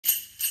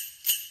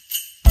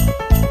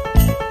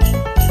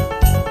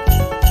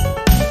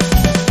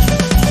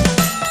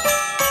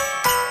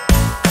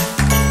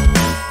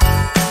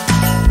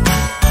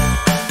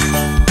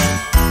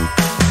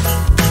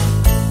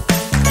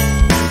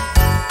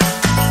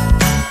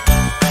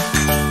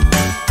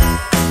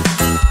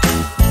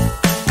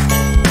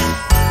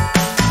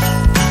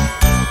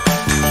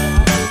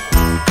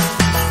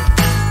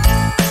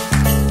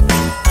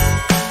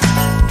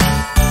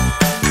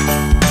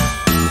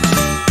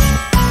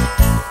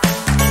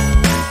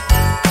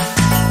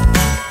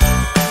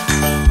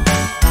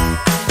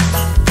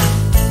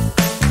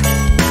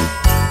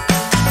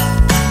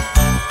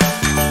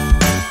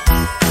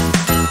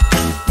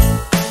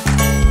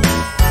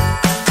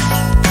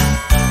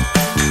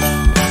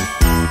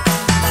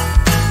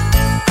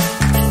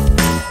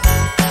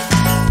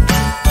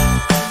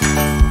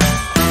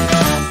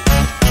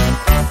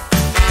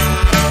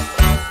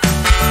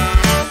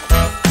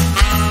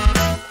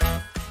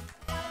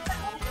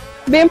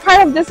Being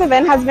part of this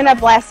event has been a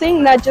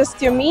blessing, not just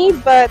to me,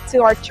 but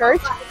to our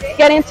church.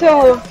 Getting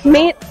to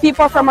meet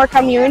people from our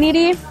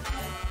community,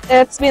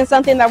 it's been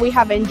something that we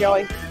have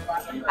enjoyed.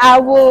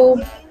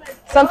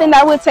 Something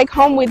that I will take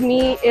home with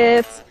me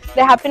is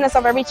the happiness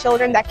of every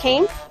children that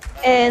came,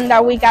 and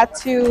that we got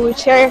to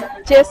share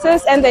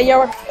Jesus and the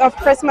year of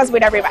Christmas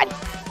with everybody.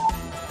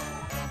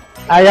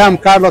 I am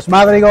Carlos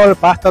Madrigal,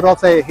 pastor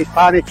of the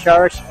Hispanic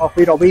Church of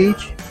Vero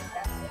Beach.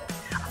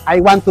 I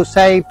want to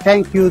say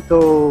thank you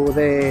to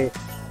the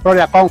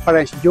Florida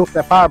Conference Youth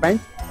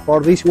Department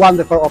for this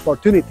wonderful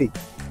opportunity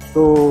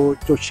to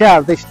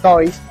share these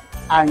stories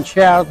and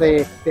share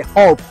the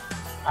hope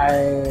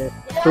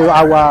through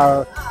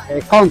our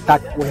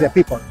contact with the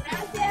people.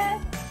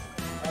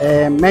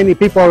 Many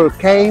people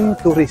came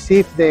to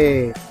receive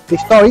the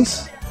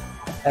stories,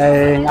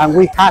 and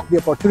we had the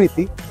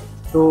opportunity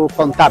to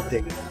contact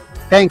them.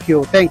 Thank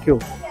you, thank you.